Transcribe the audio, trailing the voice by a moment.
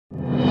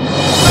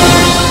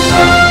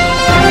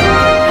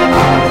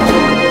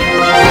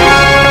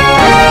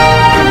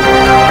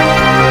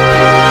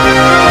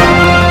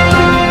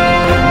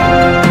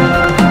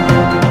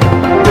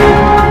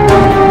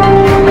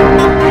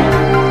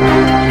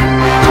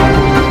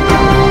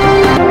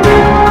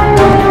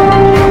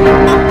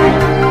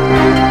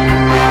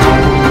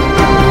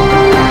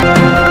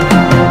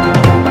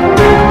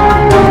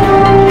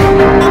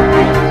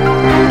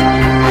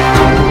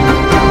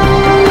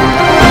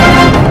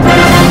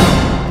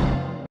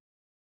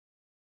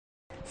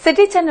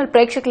City channel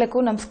ప్రేక్షకులకు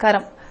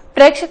నమస్కారం.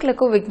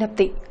 ప్రేక్షకులకు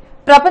విజ్ఞప్తి.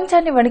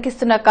 ప్రపంచాన్ని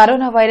వణికిస్తున్న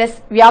కరోనా వైరస్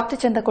వ్యాప్తి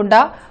చెందకుండా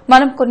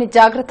మనం కొన్ని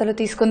జాగ్రత్తలు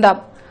తీసుకుందాం.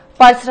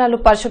 పరిసరాలు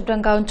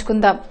పరిశుభ్రంగా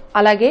ఉంచుకుందాం.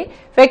 అలాగే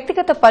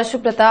వ్యక్తిగత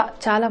పరిశుభ్రత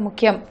చాలా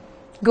ముఖ్యం.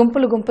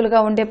 గుంపులు గుంపులుగా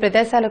ఉండే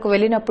ప్రదేశాలకు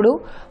వెళ్లినప్పుడు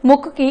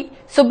ముక్కుకి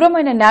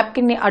శుభ్రమైన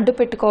నాప్కిన్ ని అడ్డు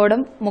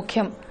పెట్టుకోవడం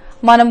ముఖ్యం.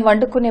 మనం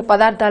వండుకునే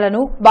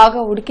పదార్థాలను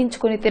బాగా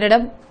ఉడికించుకుని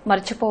తినడం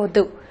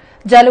మర్చిపోవద్దు.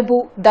 జలుబు,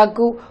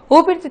 దగ్గు,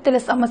 ఊపిరితిత్తుల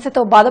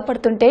సమస్యతో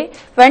బాధపడుతుంటే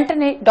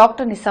వెంటనే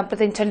డాక్టర్ని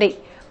సంప్రదించండి.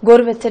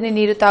 గోరువెచ్చని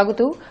నీరు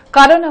తాగుతూ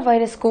కరోనా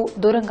వైరస్ కు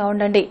దూరంగా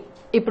ఉండండి.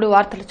 ఇప్పుడు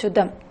వార్తలు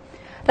చూద్దాం.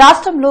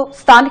 రాష్ట్రంలో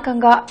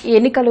స్థానికంగా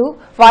ఎన్నికలు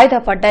వాయిదా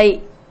పడ్డాయి.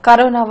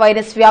 కరోనా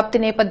వైరస్ వ్యాప్తి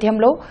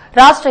నేపథ్యంలో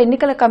రాష్ట్ర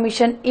ఎన్నికల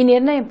కమిషన్ ఈ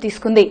నిర్ణయం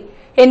తీసుకుంది.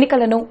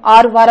 ఎన్నికలను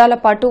 6 వారాల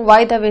పాటు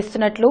వాయిదా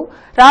వేస్తున్నట్లు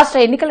రాష్ట్ర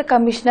ఎన్నికల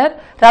కమిషనర్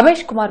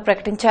రమేష్ కుమార్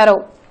ప్రకటించారు.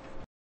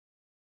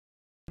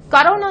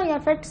 కరోనా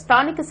ఎఫెక్ట్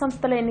స్థానిక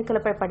సంస్థల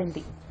ఎన్నికలపై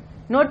పడింది.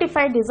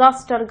 నోటిఫైడ్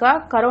డిజాస్టర్ గా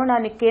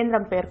కరోనాని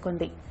కేంద్రం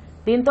పేర్కొంది.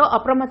 దీంతో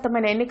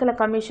అప్రమత్తమైన ఎన్నికల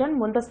కమిషన్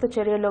ముందస్తు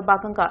చర్యల్లో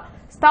భాగంగా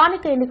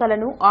స్థానిక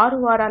ఎన్నికలను 6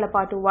 వారాల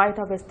పాటు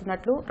వాయిదా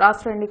వేస్తున్నట్లు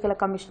రాష్ట్ర ఎన్నికల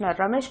కమిషనర్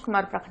రమేష్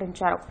కుమార్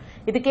ప్రకటించారు.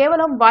 ఇది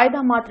కేవలం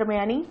వాయిదా మాత్రమే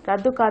అని,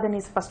 రద్దు కాదని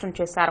స్పష్టం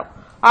చేశారు.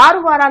 6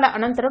 వారాల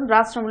అనంతరం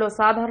రాష్ట్రంలో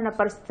సాధారణ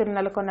పరిస్థితులు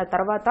నెలకొన్న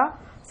తర్వాత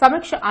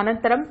సమీక్ష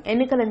అనంతరం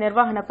ఎన్నికల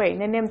నిర్వహణపై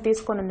నిర్ణయం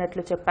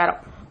తీసుకోనున్నట్లు చెప్పారు.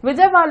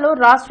 విజయవాడలో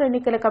రాష్ట్ర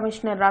ఎన్నికల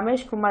కమిషనర్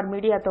రమేష్ కుమార్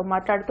మీడియాతో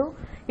మాట్లాడుతూ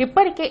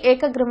ఇప్పటికే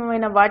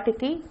ఏకగ్రీవమైన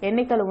వాటికి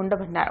ఎన్నికలు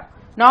ఉండవన్నారు.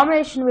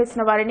 నామినేషన్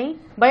వేసిన వారిని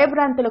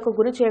భయభ్రాంతులకు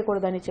గురి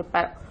చేయకూడదని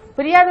చెప్పారు.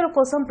 ఫిర్యాదుల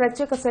కోసం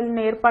ప్రత్యేక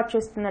సెల్ను ఏర్పాటు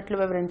చేస్తున్నట్లు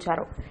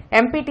వివరించారు.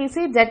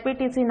 ఎంపీటీసీ,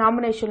 జడ్పీటీసీ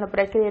నామినేషన్ల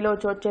ప్రక్రియలో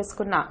చోటు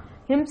చేసుకున్న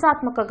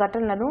హింసాత్మక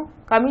ఘటనలను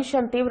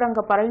కమిషన్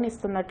తీవ్రంగా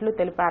పరిగణిస్తున్నట్లు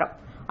తెలిపారు.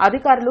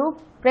 అధికారులు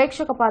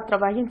ప్రేక్షక పాత్ర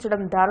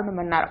వహించడం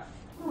దారుణమన్నారు.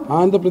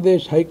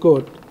 ఆంధ్రప్రదేశ్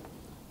హైకోర్టు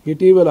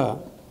ఇటీవల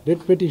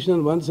writ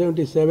petition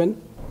 177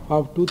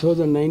 of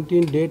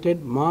 2019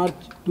 dated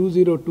March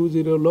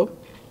 2020లో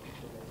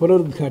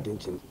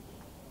పునరుద్ఘాటించింది.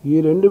 ఈ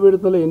 2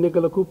 విడతల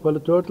ఎన్నికలకు పలు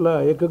చోట్ల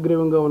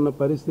ఏకగ్రీవంగా ఉన్న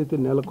పరిస్థితి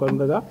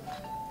నెలకొందగా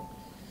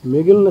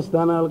మిగిలిన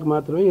స్థానాలకు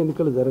మాత్రమే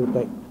ఎన్నికలు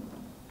జరుగుతాయి.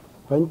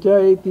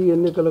 పంచాయతీ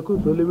ఎన్నికలకు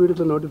తొలి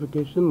విడత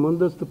నోటిఫికేషన్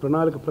ముందస్తు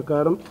ప్రణాళిక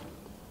ప్రకారం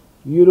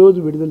ఈరోజు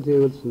విడుదల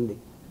చేయవలసింది.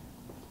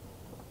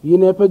 ఈ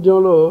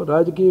నేపథ్యంలో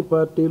రాజకీయ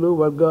పార్టీలు,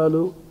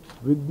 వర్గాలు,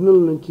 విఘ్నుల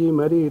నుంచి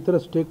మరి ఇతర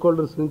స్టేక్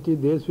హోల్డర్స్ నుంచి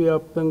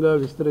దేశవ్యాప్తంగా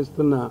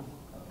విస్తరిస్తున్న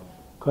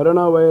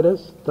కరోనా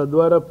వైరస్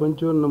తద్వారా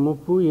పొంచి ఉన్న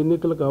ముప్పు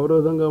ఎన్నికలకు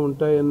అవరోధంగా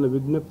ఉంటాయన్న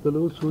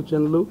విజ్ఞప్తులు,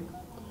 సూచనలు,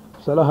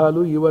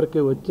 సలహాలు ఈ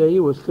వరకే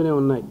వస్తూనే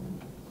ఉన్నాయి.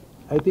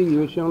 అయితే ఈ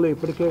విషయంలో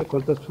ఇప్పటికే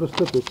కొంత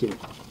స్పృష్టత వచ్చింది.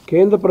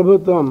 కేంద్ర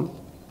ప్రభుత్వం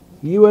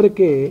ఈ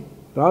వరకే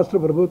రాష్ట్ర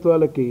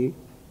ప్రభుత్వాలకి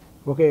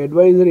ఒక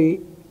అడ్వైజరీ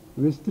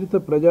విస్తృత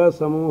ప్రజా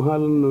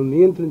సమూహాలను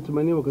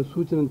నియంత్రించమని ఒక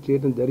సూచన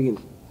చేయడం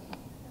జరిగింది.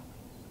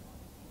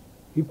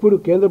 ఇప్పుడు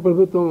కేంద్ర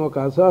ప్రభుత్వం ఒక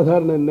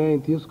అసాధారణ నిర్ణయం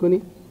తీసుకుని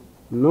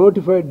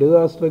నోటిఫైడ్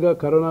డిజాస్టర్గా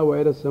కరోనా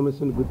వైరస్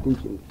సమస్యను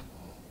గుర్తించింది.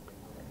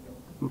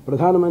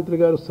 ప్రధానమంత్రి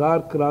గారు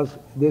సార్క్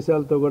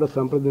దేశాలతో కూడా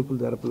సంప్రదింపులు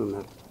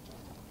జరపనున్నారు.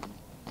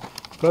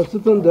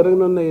 ప్రస్తుతం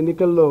జరగనున్న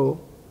ఎన్నికల్లో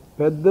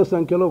పెద్ద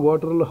సంఖ్యలో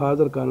ఓటర్లు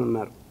హాజరు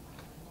కానున్నారు.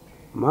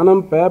 మనం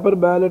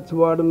పేపర్ బ్యాలెట్స్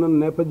వాడనున్న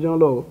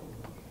నేపథ్యంలో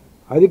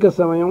అధిక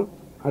సమయం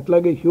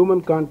అట్లాగే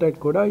హ్యూమన్ కాంటాక్ట్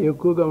కూడా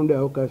ఎక్కువగా ఉండే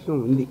అవకాశం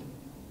ఉంది.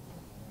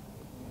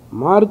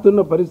 మారుతున్న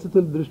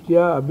పరిస్థితుల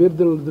దృష్ట్యా,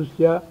 అభ్యర్థుల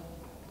దృష్ట్యా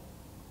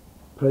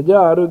ప్రజా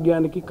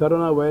ఆరోగ్యానికి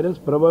కరోనా వైరస్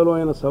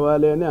ప్రబలమైన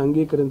సవాలే అని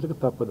అంగీకరించక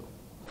తప్పదు.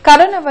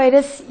 కరోనా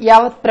వైరస్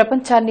యావత్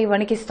ప్రపంచాన్ని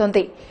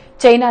వణికిస్తోంది.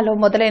 చైనాలో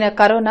మొదలైన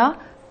కరోనా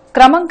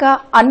క్రమంగా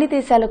అన్ని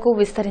దేశాలకు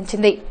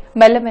విస్తరించింది.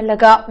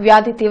 మెల్లమెల్లగా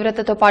వ్యాధి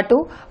తీవ్రతతో పాటు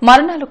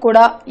మరణాలు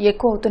కూడా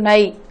ఎక్కువ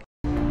అవుతున్నాయి.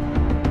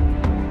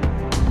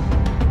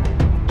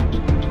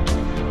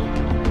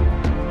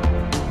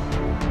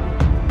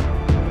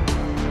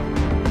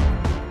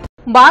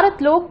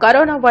 భారత్లో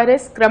కరోనా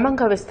వైరస్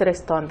క్రమంగా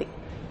విస్తరిస్తోంది.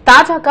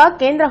 తాజాగా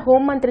కేంద్ర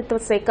హోంమంత్రిత్వ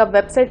శాఖ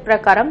వెబ్సైట్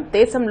ప్రకారం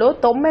దేశంలో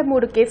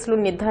 93 కేసులు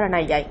నిర్ధారణ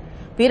అయ్యాయి.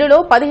 వీరిలో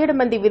 17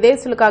 మంది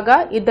విదేశీయులు కాగా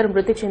 2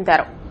 మృతి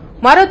చెందారు.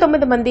 మరో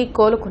 9 మంది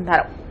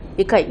కోలుకున్నారు.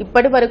 ఇక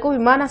ఇప్పటి వరకు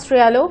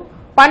విమానాశ్రయాల్లో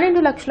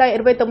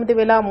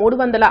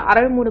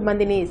 12,29,363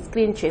 మందిని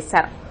స్క్రీన్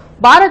చేశారు.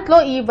 భారత్లో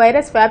ఈ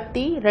వైరస్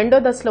వ్యాప్తి 2వ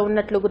దశలో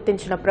ఉన్నట్లు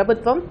గుర్తించిన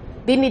ప్రభుత్వం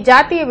దీన్ని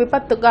జాతీయ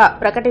విపత్తుగా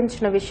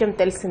ప్రకటించిన విషయం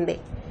తెలిసిందే.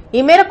 ఈ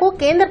మేరకు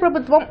కేంద్ర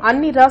ప్రభుత్వం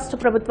అన్ని రాష్ట్ర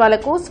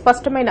ప్రభుత్వాలకు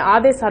స్పష్టమైన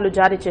ఆదేశాలు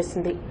జారీ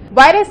చేసింది.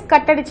 వైరస్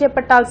కట్టడి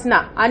చేపట్టాల్సిన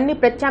అన్ని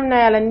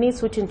ప్రత్యామ్నాయాలన్నీ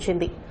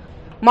సూచించింది.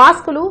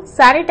 మాస్కులు,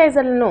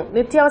 శానిటైజర్లను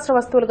నిత్యావసర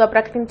వస్తువులుగా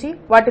ప్రకటించి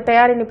వాటి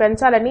తయారీని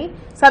పెంచాలని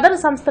సదరు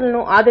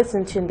సంస్థలను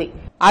ఆదేశించింది.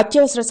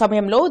 అత్యవసర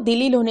సమయంలో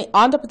ఢిల్లీలోని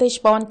ఆంధ్రప్రదేశ్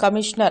భవన్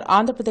కమిషనర్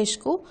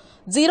ఆంధ్రప్రదేశ్కు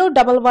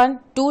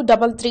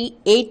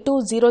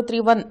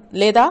 011-233-82031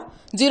 లేదా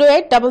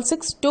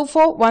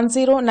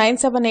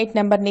 08662410978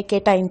 నెంబర్ని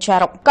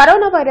కేటాయించారు.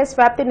 కరోనా వైరస్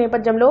వ్యాప్తి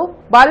నేపథ్యంలో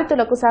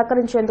బాధితులకు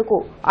సహకరించేందుకు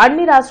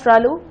అన్ని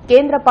రాష్ట్రాలు,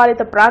 కేంద్ర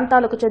పాలిత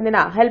ప్రాంతాలకు చెందిన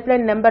హెల్ప్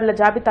లైన్ నెంబర్ల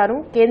జాబితాను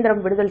కేంద్రం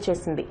విడుదల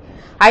చేసింది.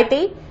 అయితే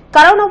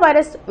కరోనా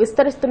వైరస్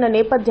విస్తరిస్తున్న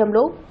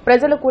నేపథ్యంలో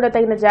ప్రజలు కూడా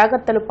తగిన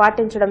జాగ్రత్తలు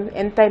పాటించడం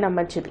ఎంతైనా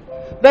మంచిది.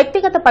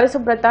 వ్యక్తిగత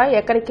పరిశుభ్రత,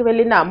 ఎక్కడికి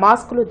వెళ్లినా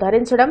మాస్కులు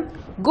ధరించడం,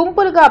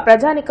 గుంపులుగా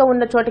ప్రజానికం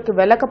ఉన్న చోటికి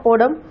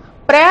వెళ్లకపోవడం,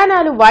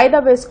 ప్రయాణాలు వాయిదా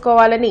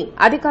వేసుకోవాలని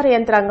అధికార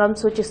యంత్రాంగం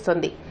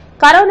సూచిస్తోంది.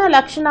 కరోనా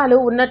లక్షణాలు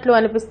ఉన్నట్లు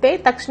అనిపిస్తే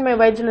తక్షణమే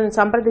వైద్యులను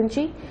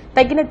సంప్రదించి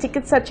తగిన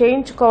చికిత్స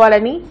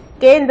చేయించుకోవాలని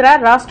కేంద్ర,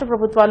 రాష్ట్ర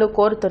ప్రభుత్వాలు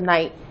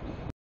కోరుతున్నాయి.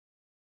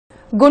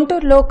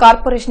 గుంటూరులో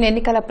కార్పొరేషన్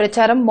ఎన్నికల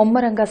ప్రచారం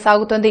ముమ్మరంగా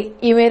సాగుతోంది.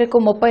 ఈ మేరకు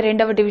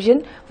 32వ డివిజన్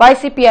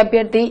వైసీపీ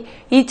అభ్యర్థి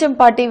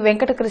ఈచంపాటి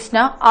వెంకటకృష్ణ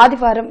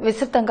ఆదివారం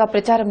విస్తృతంగా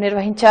ప్రచారం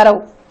నిర్వహించారు.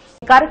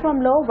 ఈ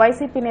కార్యక్రమంలో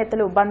వైసీపీ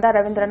నేతలు బందా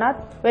రవీంద్రనాథ్,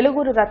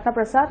 వెలుగూరు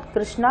రత్నప్రసాద్,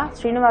 కృష్ణ,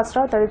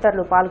 శ్రీనివాసరావు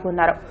తదితరులు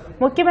పాల్గొన్నారు.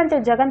 ముఖ్యమంత్రి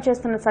జగన్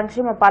చేస్తున్న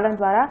సంక్షేమ పాలన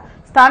ద్వారా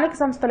స్థానిక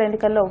సంస్థల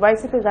ఎన్నికల్లో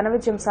వైసీపీ ఘన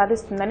విజయం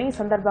సాధిస్తుందని ఈ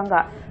సందర్భంగా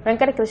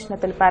వెంకటకృష్ణ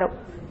తెలిపారు.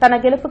 తన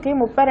గెలుపుకి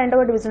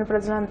 32వ డివిజన్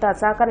ప్రజలంతా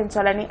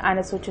సహకరించాలని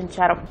ఆయన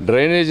సూచించారు.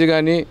 డ్రైనేజీ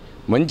కానీ,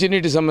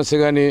 మంచినీటి సమస్య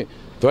కానీ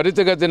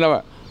త్వరితగతిన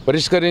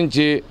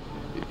పరిష్కరించి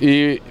ఈ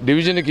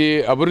డివిజన్కి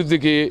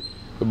అభివృద్ధికి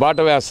బాట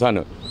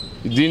వేస్తాను.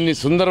 దీన్ని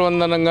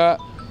సుందరవందనంగా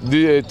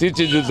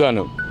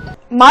తీర్చిదిద్దుతాను.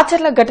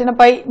 మాచర్ల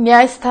ఘటనపై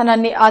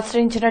న్యాయస్థానాన్ని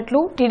ఆశ్రయించినట్లు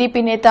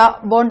టీడీపీ నేత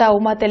బోండా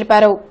ఉమా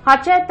తెలిపారు.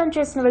 హత్యాయత్నం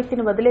చేసిన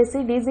వ్యక్తిని వదిలేసి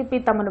డీజీపీ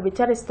తమను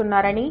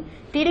విచారిస్తున్నారని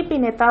టీడీపీ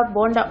నేత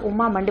బోండా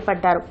ఉమా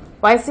మండిపడ్డారు.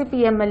 వైసీపీ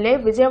ఎమ్మెల్యే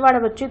విజయవాడ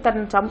వచ్చి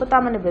తనను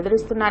చంపుతామని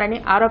బెదిరిస్తున్నారని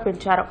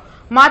ఆరోపించారు.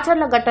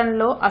 మాచర్ల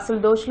ఘటనలో అసలు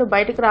దోషులు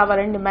బయటకు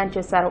రావాలని డిమాండ్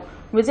చేశారు.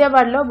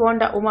 విజయవాడలో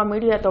బోండా ఉమా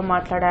మీడియాతో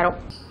మాట్లాడారు.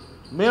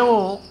 మేము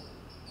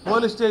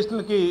పోలీస్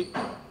స్టేషన్కి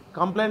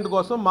కంప్లైంట్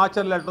కోసం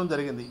మాచర్ల వెళ్ళడం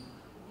జరిగింది.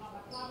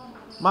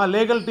 మా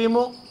లీగల్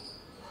టీము,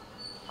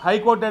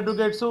 హైకోర్టు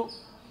అడ్వకేట్సు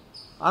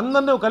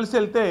అందరినీ కలిసి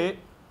వెళ్తే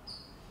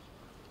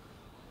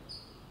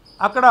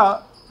అక్కడ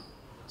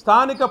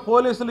స్థానిక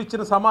పోలీసులు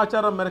ఇచ్చిన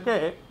సమాచారం మేరకే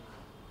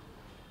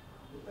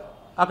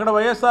అక్కడ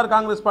వైఎస్ఆర్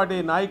కాంగ్రెస్ పార్టీ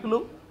నాయకులు,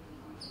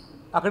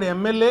 అక్కడ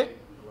ఎమ్మెల్యే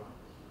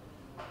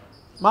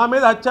మా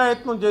మీద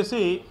హత్యాయత్నం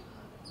చేసి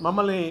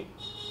మమ్మల్ని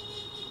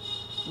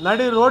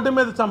నడి రోడ్డు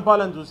మీద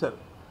చంపాలని చూశారు.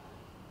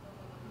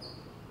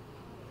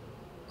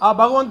 ఆ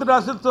భగవంతుడి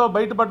ఆశీస్సుతో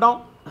బయటపడ్డాం.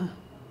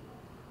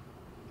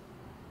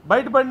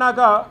 బయటపడినాక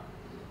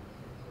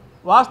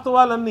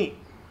వాస్తవాలన్నీ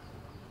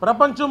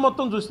ప్రపంచం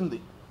మొత్తం చూసింది.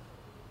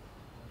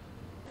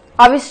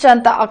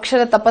 అవిశ్రాంత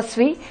అక్షర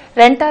తపస్వి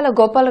రెంటాల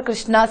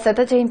గోపాలకృష్ణ శత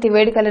జయంతి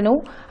వేడుకలను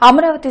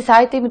అమరావతి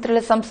సాహితీ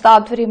మిత్రుల సంస్థ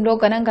ఆధ్వర్యంలో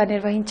ఘనంగా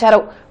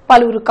నిర్వహించారు.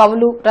 పలువురు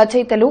కవులు,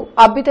 రచయితలు,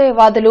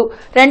 అభ్యుదయవాదులు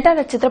రెంటాల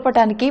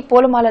చిత్రపటానికి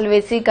పూలమాలలు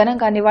వేసి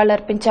ఘనంగా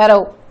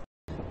నివాళులర్పించారు.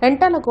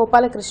 రెంటాల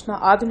గోపాలకృష్ణ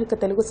ఆధునిక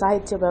తెలుగు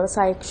సాహిత్య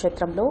వ్యవసాయ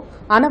క్షేత్రంలో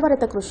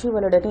అనవరత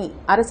కృషివలుడని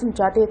అరసం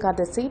జాతీయ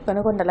కార్యదర్శి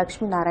పెనుగొండ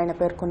లక్ష్మీనారాయణ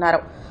పేర్కొన్నారు.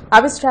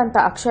 అవిశ్రాంత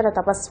అక్షర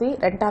తపస్వి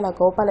రెంటాల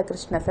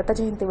గోపాలకృష్ణ శత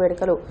జయంతి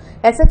వేడుకలు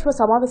ఎస్హెచ్ఓ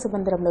సమావేశ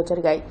మందిరంలో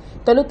జరిగాయి.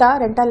 తొలుత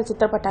రెంటాల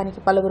చిత్రపటానికి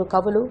పలువురు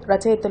కవులు,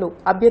 రచయితలు,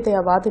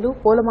 అభ్యుదయవాదులు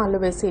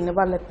పూలమాలలు వేసి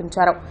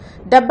నివాళులర్పించారు.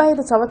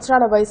 75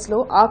 సంవత్సరాల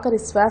వయసులో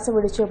ఆఖరి శ్వాస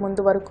విడిచే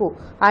ముందు వరకు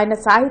ఆయన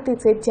సాహితీ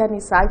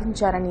సేద్యాన్ని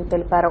సాగించారని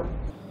తెలిపారు.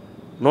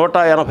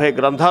 180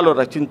 గ్రంథాలు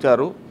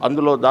రచించారు.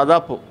 అందులో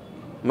దాదాపు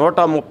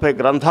 130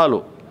 గ్రంథాలు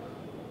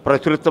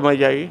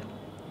ప్రచురితమయ్యాయి.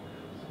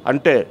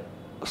 అంటే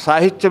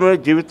సాహిత్యమే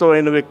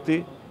జీవితమైన వ్యక్తి,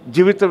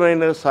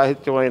 జీవితమైన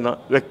సాహిత్యమైన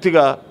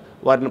వ్యక్తిగా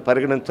వారిని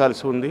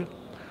పరిగణించాల్సి ఉంది.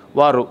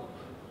 వారు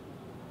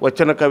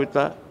వచన కవిత,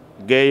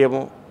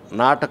 గేయము,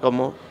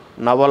 నాటకము,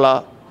 నవల,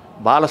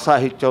 బాల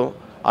సాహిత్యం,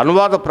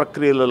 అనువాద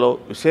ప్రక్రియలలో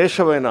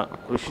విశేషమైన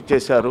కృషి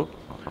చేశారు.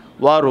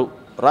 వారు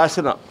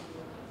రాసిన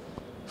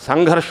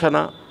సంఘర్షణ,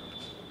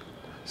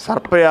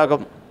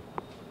 సర్పయాగం,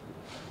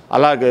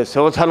 అలాగే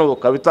శివధనువు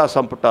కవితా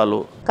సంపుటాలు.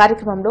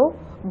 కార్యక్రమంలో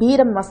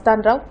బీరం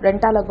మస్తాన్రావు,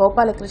 రెంటాల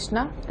గోపాలకృష్ణ,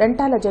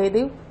 రెంటాల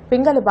జయదేవ్,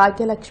 పింగళి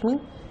భాగ్యలక్ష్మి,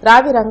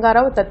 రావి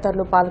రంగారావు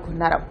తదితరులు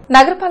పాల్గొన్నారు.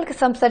 నగరపాలక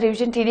సంస్థ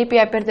డివిజన్ టీడీపీ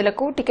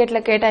అభ్యర్థులకు టికెట్ల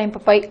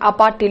కేటాయింపుపై ఆ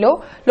పార్టీలో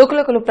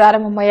లుకలుకలు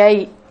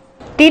ప్రారంభమయ్యాయి.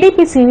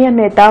 టీడీపీ సీనియర్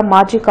నేత,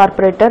 మాజీ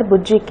కార్పొరేటర్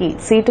బుజ్జికి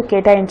సీటు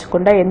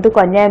కేటాయించకుండా ఎందుకు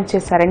అన్యాయం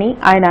చేశారని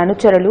ఆయన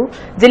అనుచరులు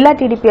జిల్లా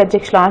టీడీపీ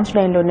అధ్యక్షులు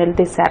ఆంజనేయులు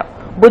నిలదీశారు.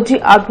 బుజ్జి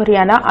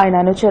ఆధ్వర్యాన ఆయన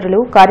అనుచరులు,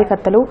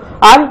 కార్యకర్తలు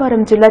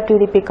ఆదివారం జిల్లా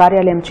టీడీపీ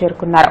కార్యాలయం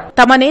చేరుకున్నారు.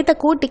 తమ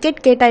నేతకు టికెట్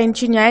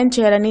కేటాయించి న్యాయం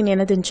చేయాలని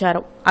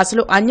నినదించారు.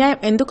 అసలు అన్యాయం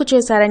ఎందుకు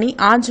చేశారని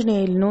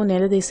ఆంజనేయులను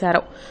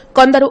నిలదీశారు.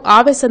 కొందరు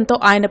ఆవేశంతో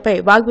ఆయనపై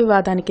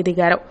వాగ్వివాదానికి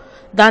దిగారు.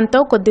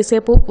 దాంతో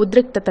కొద్దిసేపు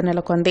ఉద్రిక్తత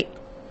నెలకొంది.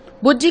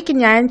 బుజ్జికి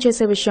న్యాయం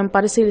చేసే విషయం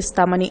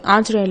పరిశీలిస్తామని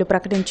ఆంజనేయులు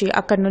ప్రకటించి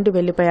అక్కడి నుండి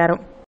వెళ్లిపోయారు.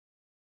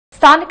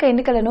 స్థానిక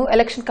ఎన్నికలను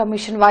ఎలక్షన్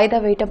కమిషన్ వాయిదా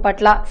వేయడం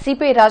పట్ల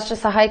సిపిఐ రాష్ట్ర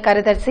సహాయ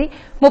కార్యదర్శి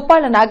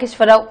ముప్పాళ్ల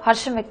నాగేశ్వరరావు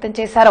హర్షం వ్యక్తం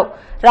చేశారు.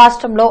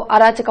 రాష్ట్రంలో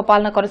అరాచక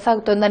పాలన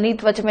కొనసాగుతోందని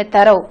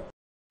ధ్వజమెత్తారు.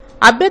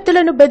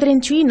 అభ్యర్థులను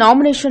బెదిరించి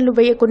నామినేషన్లు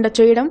వేయకుండా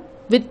చేయడం,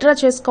 విత్డ్రా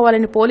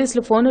చేసుకోవాలని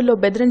పోలీసులు ఫోనుల్లో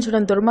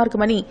బెదిరించడం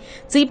దుర్మార్గమని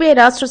సిపిఐ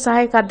రాష్ట్ర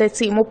సహాయ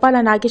కార్యదర్శి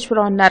ముప్పాళ్ల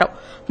నాగేశ్వరరావు అన్నారు.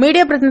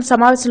 మీడియా ప్రతినిధి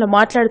సమావేశంలో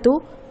మాట్లాడుతూ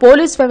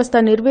పోలీసు వ్యవస్థ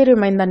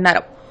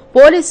నిర్వీర్యమైందన్నారు.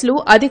 పోలీసులు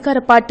అధికార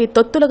పార్టీ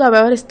తొత్తులుగా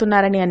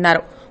వ్యవహరిస్తున్నారని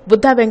అన్నారు.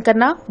 బుద్ధా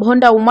వెంకన్న,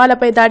 బోండా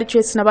ఉమ్మాలపై దాడి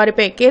చేసిన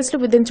వారిపై కేసులు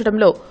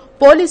విధించడంలో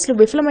పోలీసులు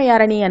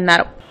విఫలమయ్యారని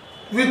అన్నారు.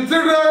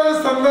 విత్డ్రాయల్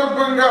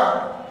సందర్భంగా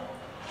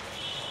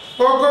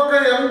ఒక్కొక్క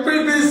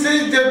ఎంపీటీసీ,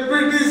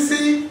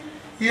 జెడ్పీటీసీ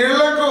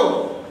ఇళ్లకు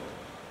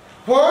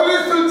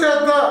పోలీసుల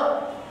చేత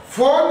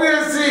ఫోన్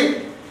చేసి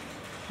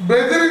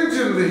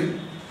బెదిరించింది.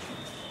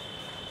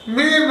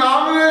 మీ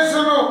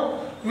నామినేషన్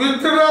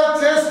విత్డ్రా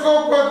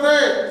చేసుకోకపోతే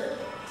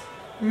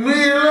మీ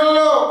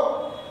ఇళ్లలో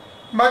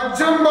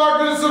మద్యం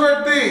బాటిల్స్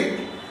పెట్టి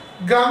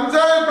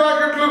గంజాయి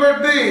ప్యాకెట్లు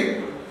పెట్టి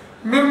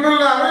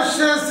మిమ్మల్ని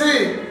అరెస్ట్ చేసి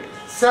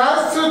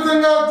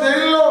శాశ్వతంగా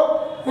జైల్లో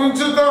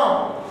ఉంచుతాం,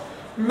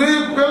 మీ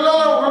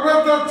పిల్లల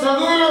ఉన్నత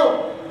చదువులు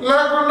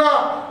లేకుండా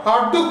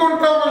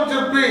అడ్డుకుంటామని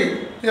చెప్పి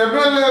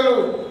ఎమ్మెల్యేలు,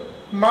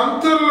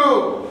 మంత్రులు,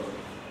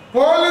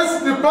 పోలీస్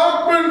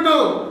డిపార్ట్మెంట్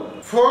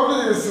ఫోన్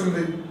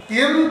చేసింది.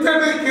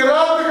 ఇంతటి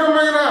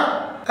కిరాతకమైన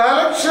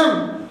ఎలక్షన్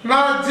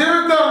నా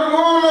జీవిత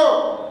అనుభవంలో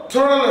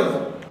చూడలేదు.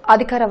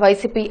 అధికార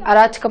వైసీపీ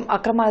అరాచకం,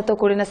 అక్రమాలతో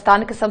కూడిన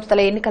స్థానిక సంస్థల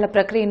ఎన్నికల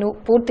ప్రక్రియను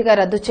పూర్తిగా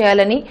రద్దు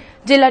చేయాలని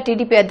జిల్లా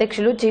టీడీపీ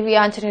అధ్యక్షులు జీవీ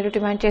ఆంజనేయులు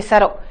డిమాండ్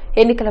చేశారు.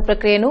 ఎన్నికల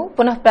ప్రక్రియను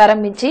పునః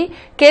ప్రారంభించి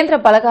కేంద్ర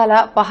బలగాల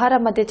పహారా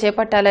మధ్య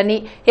చేపట్టాలని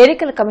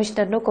ఎన్నికల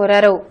కమిషనర్ను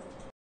కోరారు.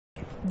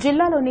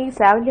 జిల్లాలోని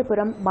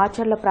శావల్యపురం,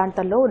 మాచర్ల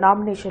ప్రాంతాల్లో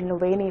నామినేషన్లు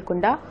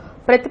వేయనీయకుండా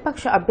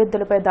ప్రతిపక్ష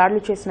అభ్యర్థులపై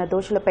దాడులు చేసిన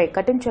దోషులపై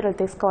కఠిన చర్యలు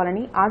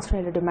తీసుకోవాలని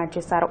ఆంజనేయులు డిమాండ్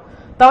చేశారు.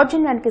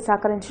 దౌర్జన్యానికి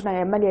సహకరించిన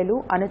ఎమ్మెల్యేలు,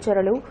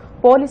 అనుచరులు,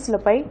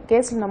 పోలీసులపై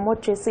కేసులు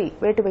నమోదు చేసి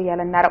వేటు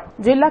వేయాలన్నారు.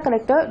 జిల్లా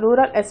కలెక్టర్,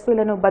 రూరల్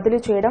ఎస్పీలను బదిలీ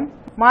చేయడం,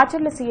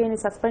 మాచర్ల సీఐని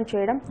సస్పెండ్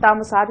చేయడం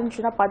తాము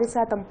సాధించిన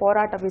 10%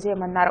 పోరాట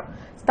విజయమన్నారు.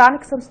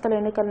 స్థానిక సంస్థల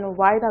ఎన్నికలను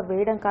వాయిదా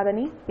వేయడం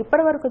కాదని,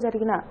 ఇప్పటివరకు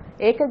జరిగిన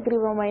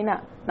ఏకగ్రీవమైన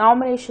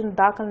నామినేషన్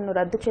దాఖలను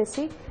రద్దు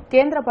చేసి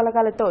కేంద్ర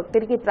బలగాలతో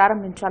తిరిగి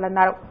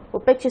ప్రారంభించాలన్నారు.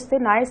 ఉపేక్షిస్తే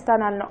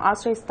న్యాయస్థానాలను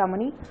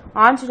ఆశ్రయిస్తామని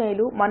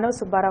ఆంజనేయులు, మనోజ్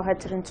సుబ్బారావు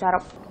హెచ్చరించారు.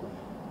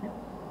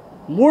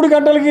 3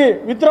 గంటలకి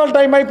విత్డ్రాల్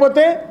టైం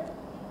అయిపోతే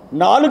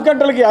 4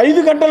 గంటలకి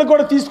 5 గంటలకు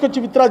కూడా తీసుకొచ్చి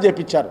విత్డ్రా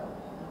చేపించారు.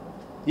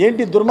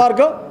 ఏంటి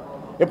దుర్మార్గం?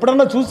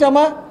 ఎప్పుడన్నా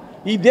చూసామా?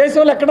 ఈ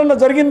దేశంలో ఎక్కడన్నా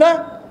జరిగిందా?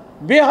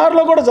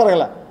 బీహార్లో కూడా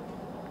జరగల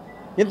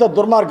ఇంత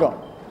దుర్మార్గం.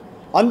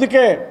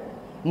 అందుకే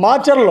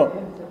మాచర్లో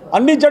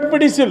అన్ని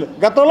జడ్పీటీసీలు,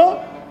 గతంలో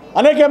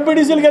అనేక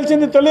ఎంపీటీసీలు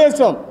గెలిచింది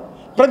తెలుగుదేశం,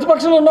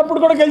 ప్రతిపక్షంలో ఉన్నప్పుడు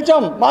కూడా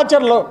గెలిచాం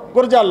మాచర్లో,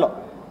 గురజాల్లో.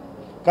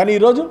 కానీ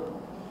ఈరోజు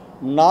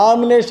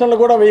నామినేషన్లు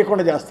కూడా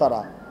వేయకుండా చేస్తారా?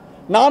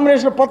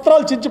 నామినేషన్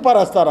పత్రాలు చించి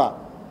పారేస్తారా?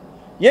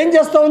 ఏం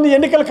చేస్తూ ఉంది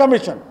ఎన్నికల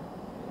కమిషన్?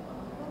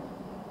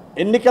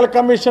 ఎన్నికల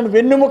కమిషన్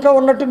వెన్నెముక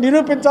ఉన్నట్టు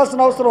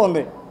నిరూపించాల్సిన అవసరం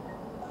ఉంది.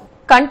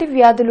 కంటి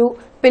వ్యాధులు,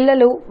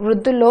 పిల్లలు,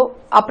 వృద్ధుల్లో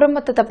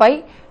అప్రమత్తతపై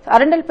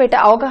అరండల్పేట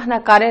అవగాహన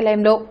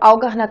కార్యాలయంలో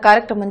అవగాహన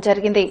కార్యక్రమం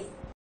జరిగింది.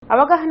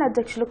 అవగాహన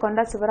అధ్యక్షులు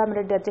కొండా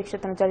శివరామిరెడ్డి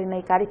అధ్యక్షతన జరిగిన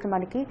ఈ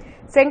కార్యక్రమానికి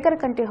శంకర్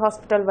కంటి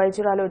హాస్పిటల్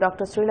వైద్యురాలు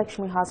డాక్టర్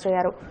శ్రీలక్ష్మి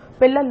హాజరయ్యారు.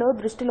 పిల్లల్లో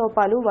దృష్టి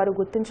లోపాలు వారు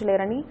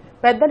గుర్తించలేరని,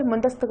 పెద్దలు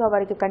ముందస్తుగా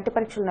వారికి కంటి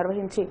పరీక్షలు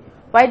నిర్వహించి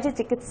వైద్య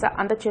చికిత్స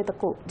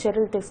అందచేతకు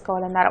చర్యలు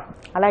తీసుకోవాలన్నారు.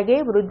 అలాగే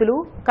వృద్ధులు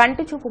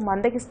కంటి చూపు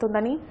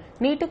మందగిస్తుందని,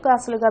 నీటి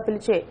కాసులుగా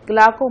పిలిచే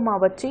గ్లాకోమా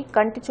వచ్చి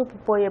కంటి చూపు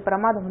పోయే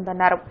ప్రమాదం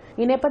ఉందన్నారు.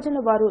 ఈ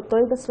నేపథ్యంలో వారు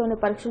తొలి దశలోనే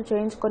పరీక్షలు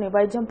చేయించుకుని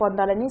వైద్యం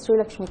పొందాలని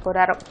శ్రీలక్ష్మి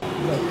కోరారు.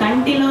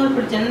 కంటిలో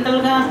ఇప్పుడు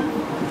జనరల్ గా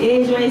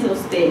ఏజ్ వైజ్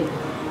వస్తే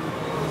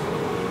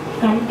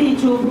కంటి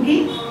చూపుకి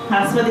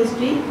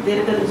హ్రస్వదృష్టి,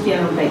 దీర్ఘదృష్టి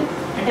అని ఉంటాయి.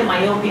 అంటే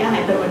మయోపియా,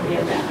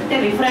 హైపర్మెట్రియా, అంటే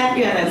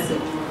రిఫ్రాక్టివ్ ఎర్రర్స్.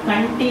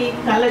 కంటి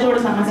కళ్ళజోడు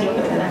సమస్య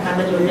ఉంటుంది కదా,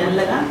 కళ్ళజోడు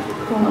జనరల్గా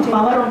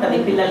పవర్ ఉంటుంది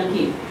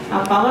పిల్లలకి. ఆ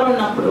పవర్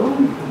ఉన్నప్పుడు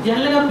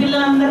జనరల్గా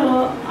పిల్లలందరూ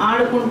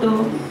ఆడుకుంటూ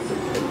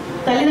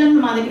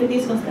తల్లిదండ్రులు మా దగ్గరికి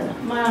తీసుకొస్తారు.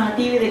 మా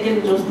టీవీ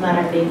దగ్గరికి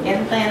చూస్తున్నారండి,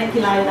 ఎంత వెనక్కి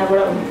లాగినా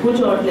కూడా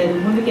కూర్చోవట్లేదు,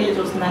 ముందుకెళ్ళి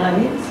చూస్తున్నారు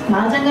అని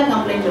సహజంగా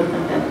కంప్లైంట్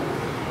చూస్తుంటారు.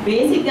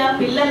 బేసిక్గా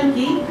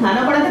పిల్లలకి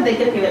కనబడక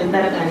దగ్గరికి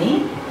వెళ్తారు. కానీ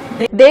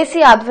దేశీ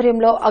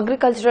ఆధ్వర్యంలో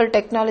అగ్రికల్చరల్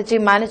టెక్నాలజీ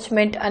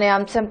మేనేజ్మెంట్ అనే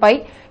అంశంపై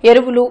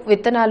ఎరువులు,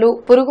 విత్తనాలు,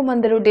 పురుగు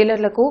మందులు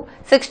డీలర్లకు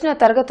శిక్షణ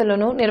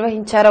తరగతులను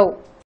నిర్వహించారు.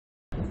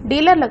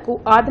 డీలర్లకు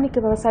ఆధునిక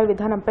వ్యవసాయ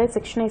విధానంపై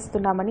శిక్షణ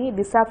ఇస్తున్నామని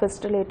దిశ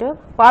ఫెసిలిటేటర్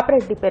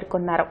పాపిరెడ్డి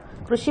పేర్కొన్నారు.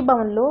 కృషి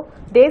భవన్లో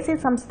దేశీ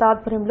సంస్థ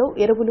ఆధ్వర్యంలో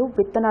ఎరువులు,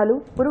 విత్తనాలు,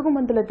 పురుగు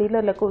మందుల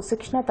డీలర్లకు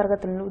శిక్షణ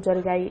తరగతులు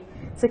జరిగాయి.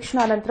 శిక్షణ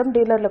అనంతరం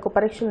డీలర్లకు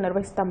పరీక్షలు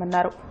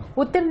నిర్వహిస్తామన్నారు.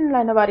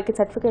 ఉత్తీర్ణులైన వారికి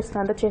సర్టిఫికేట్స్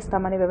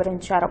అందజేస్తామని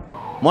వివరించారు.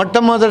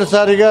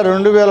 మొట్టమొదటిసారిగా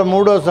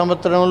 2003వ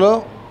సంవత్సరంలో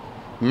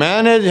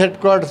మేనేజ్ హెడ్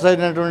క్వార్టర్స్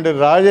అయినటువంటి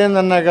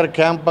రాజేంద్ర నగర్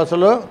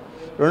క్యాంపస్లో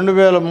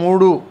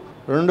 2003,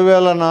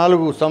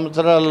 2004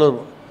 సంవత్సరాల్లో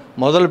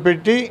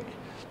మొదలుపెట్టి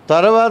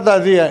తర్వాత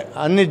అది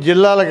అన్ని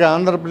జిల్లాలకి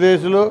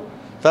ఆంధ్రప్రదేశ్లో,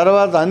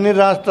 తర్వాత అన్ని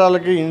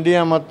రాష్ట్రాలకి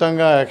ఇండియా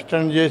మొత్తంగా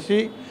ఎక్స్టెండ్ చేసి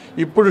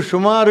ఇప్పుడు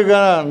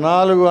సుమారుగా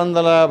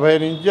 450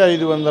 నుంచి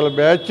 500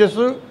 బ్యాచెస్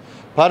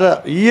పర్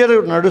ఇయర్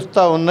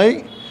నడుస్తూ ఉన్నాయి.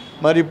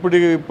 మరి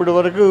ఇప్పటి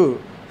వరకు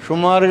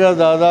సుమారుగా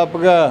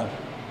దాదాపుగా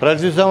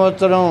ప్రతి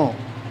సంవత్సరం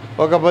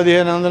ఒక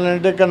 1500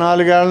 అంటే ఇక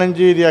 4 ఏళ్ల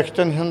నుంచి ఇది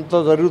ఎక్స్టెన్షన్తో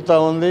జరుగుతూ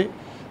ఉంది.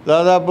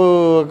 దాదాపు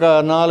ఒక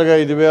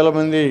 4-5 వేల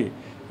మంది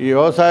ఈ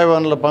వ్యవసాయ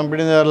వనరుల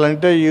పంపిణీదారులు,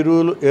 అంటే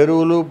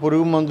ఎరువులు,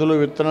 పురుగు మందులు,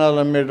 విత్తనాలు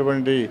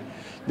అమ్మేటువంటి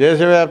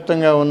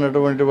దేశవ్యాప్తంగా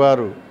ఉన్నటువంటి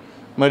వారు.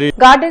 మరి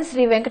గార్డెన్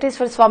శ్రీ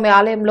వెంకటేశ్వర స్వామి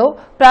ఆలయంలో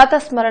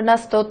ప్రాతస్మరణ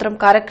స్తోత్రం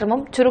కార్యక్రమం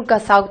చురుగ్గా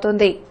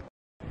సాగుతోంది.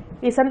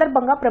 ఈ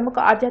సందర్భంగా ప్రముఖ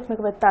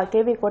ఆధ్యాత్మికవేత్త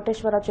కేవీ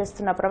కోటేశ్వరరావు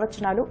చేస్తున్న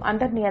ప్రవచనాలు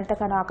అందరినీ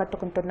ఎంతగానో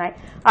ఆకట్టుకుంటున్నాయి.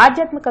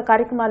 ఆధ్యాత్మిక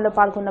కార్యక్రమాల్లో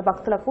పాల్గొన్న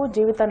భక్తులకు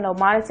జీవితంలో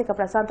మానసిక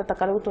ప్రశాంతత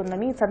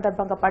కలుగుతుందని ఈ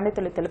సందర్భంగా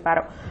పండితులు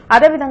తెలిపారు.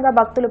 అదేవిధంగా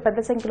భక్తులు పెద్ద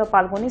సంఖ్యలో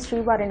పాల్గొని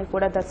శ్రీవారిని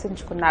కూడా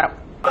దర్శించుకున్నారు.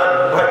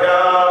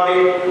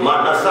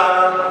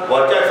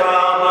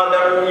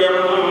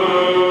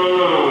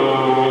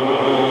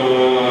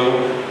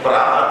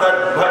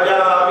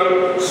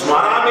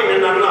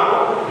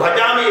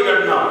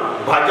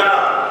 భజ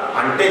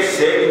అంటే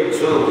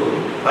సేవించు,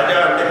 భజ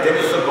అంటే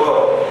తెలుసుకో,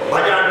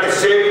 భజ అంటే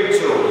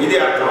సేవించు, ఇది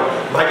అర్థం.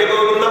 భజ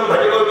గోవిందం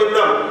భజ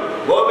గోవిందం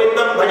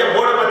గోవిందం భజ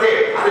మూఢమతే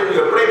అని నువ్వు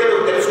ఎప్పుడైతే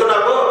నువ్వు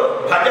తెలుసుకున్నావో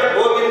భజ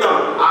గోవిందం,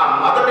 ఆ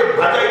మొదటి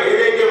భజ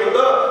ఏదైతే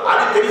ఉందో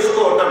అది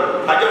తెలుసుకోవటం.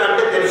 భజ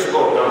అంటే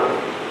తెలుసుకోవటం.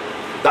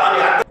 దాని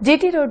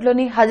జీటీ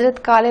రోడ్లోని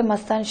హజరత్ కాలే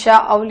మస్తాన్ షా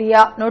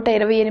ఔలియా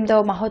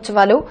 128వ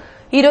మహోత్సవాలు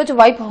ఈ రోజు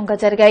వైభవంగా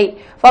జరిగాయి.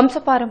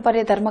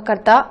 వంశపారంపర్య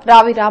ధర్మకర్త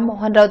రావి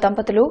రామ్మోహన్ రావు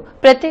దంపతులు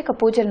ప్రత్యేక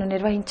పూజలను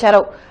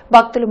నిర్వహించారు.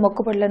 భక్తులు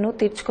మొక్కుబడులను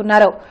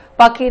తీర్చుకున్నారు.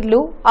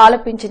 ఫకీర్లు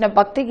ఆలపించిన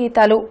భక్తి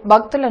గీతాలు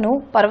భక్తులను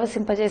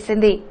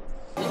పరవశింపజేసింది.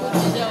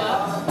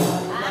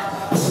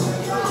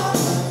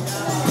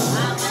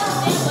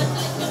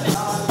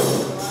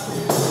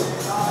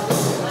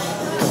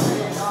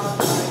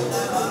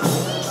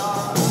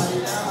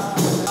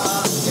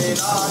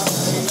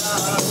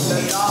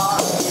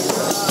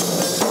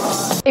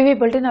 ఇవి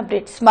బులెటిన్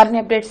అప్డేట్స్. మరిన్ని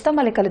అప్డేట్స్ తో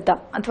మళ్ళీ కలుద్దాం.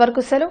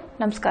 అంతవరకు సెలవు.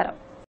 నమస్కారం.